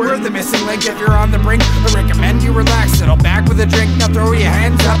music. We're the missing link if you're on the brink. I recommend you relax, settle back with a drink. Now throw your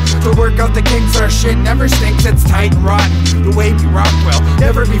hands up to work out the kinks. Our shit never stinks, it's tight and rotten. The way we rock will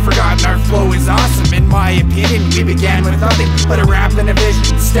never be forgotten. Our flow is awesome, in my opinion. We began with nothing but a rap and a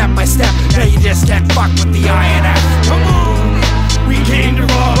vision, step by step. Now you just can't fuck with the INF. Come on, we came to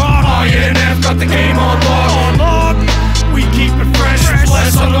rock. INF got the game on lock. We keep it fresh.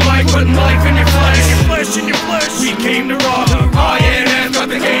 Bless on the mic, putting life in your flesh. We came to rock. INF got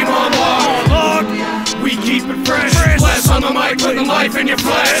the game on lock. We keep it fresh. Bless on the mic, putting life in your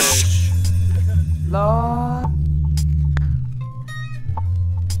flesh. Lord,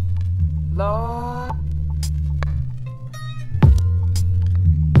 Lord,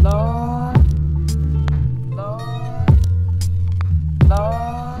 Lord, Lord,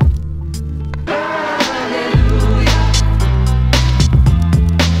 Lord.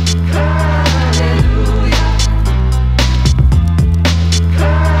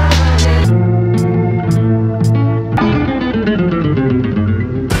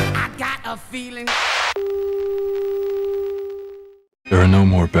 There are no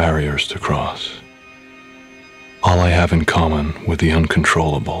more barriers to cross. All I have in common with the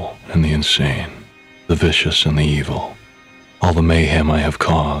uncontrollable and the insane, the vicious and the evil, all the mayhem I have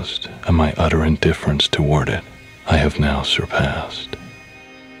caused and my utter indifference toward it, I have now surpassed.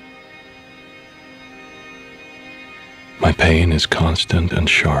 My pain is constant and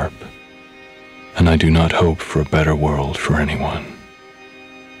sharp, and I do not hope for a better world for anyone.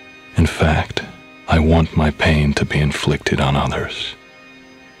 In fact, I want my pain to be inflicted on others.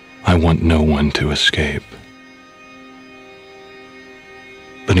 I want no one to escape.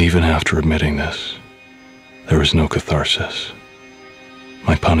 But even after admitting this, there is no catharsis.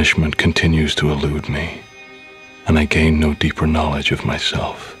 My punishment continues to elude me, and I gain no deeper knowledge of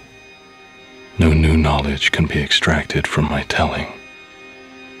myself. No new knowledge can be extracted from my telling.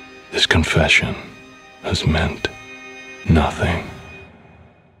 This confession has meant nothing.